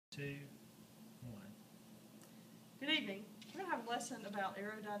2, 1. Good evening. We're going to have a lesson about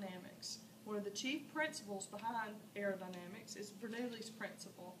aerodynamics. One of the chief principles behind aerodynamics is Bernoulli's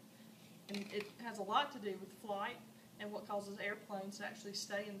principle, and it has a lot to do with flight and what causes airplanes to actually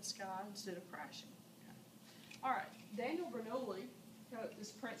stay in the sky instead of crashing. Okay. All right, Daniel Bernoulli wrote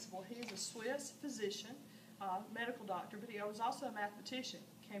this principle. He is a Swiss physician, medical doctor, but he was also a mathematician.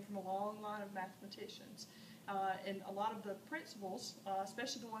 Came from a long line of mathematicians. And a lot of the principles,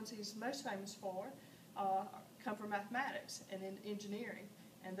 especially the ones he's most famous for, come from mathematics and in engineering.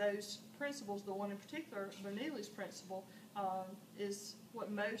 And those principles, the one in particular, Bernoulli's principle, is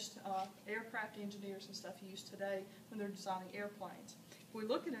what most aircraft engineers and stuff use today when they're designing airplanes. If we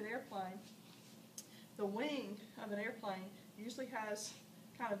look at an airplane, the wing of an airplane usually has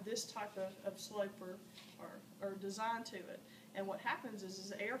kind of this type of slope or design to it. And what happens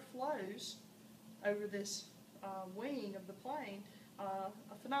is air flows over this wing of the plane,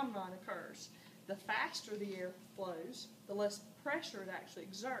 a phenomenon occurs. The faster the air flows, the less pressure it actually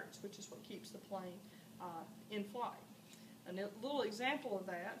exerts, which is what keeps the plane in flight. A little example of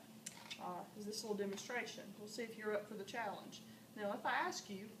that is this little demonstration. We'll see if you're up for the challenge. Now, if I ask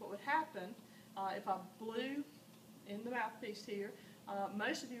you what would happen if I blew in the mouthpiece here,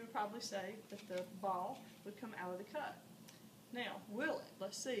 most of you would probably say that the ball would come out of the cut. Now, will it?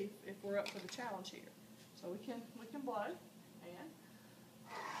 Let's see if we're up for the challenge here. So we can blow, and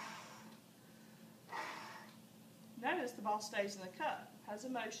notice the ball stays in the cut. It has a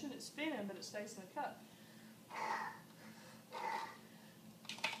motion, it's spinning, but it stays in the cut.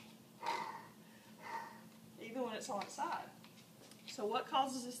 Even when it's on its side. So what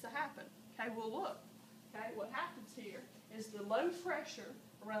causes this to happen? Okay, well look. Okay, what happens here is the low pressure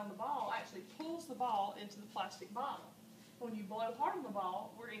around the ball actually pulls the ball into the plastic bottle. When you blow hard on the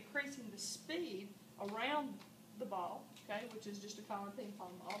ball, we're increasing the speed around the ball, okay, which is just a common ping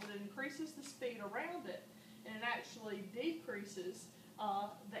pong ball, but it increases the speed around it, and it actually decreases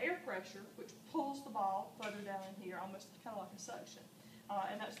the air pressure, which pulls the ball further down in here, almost kind of like a suction.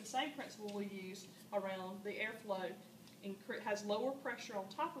 And that's the same principle we use around the airflow. Has lower pressure on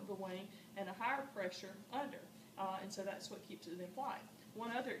top of the wing and a higher pressure under, and so that's what keeps it in flight.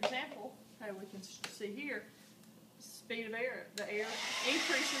 One other example, okay, we can see here, speed of air, the air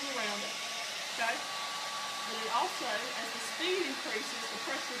increases around it, okay? But it also, as the speed increases, the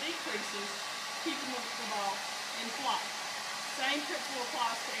pressure decreases, keeping the ball in flight. Same principle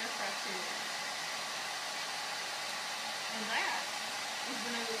applies to aircraft carriers. And that is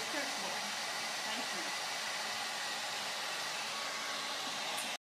Bernoulli's principle. Thank you.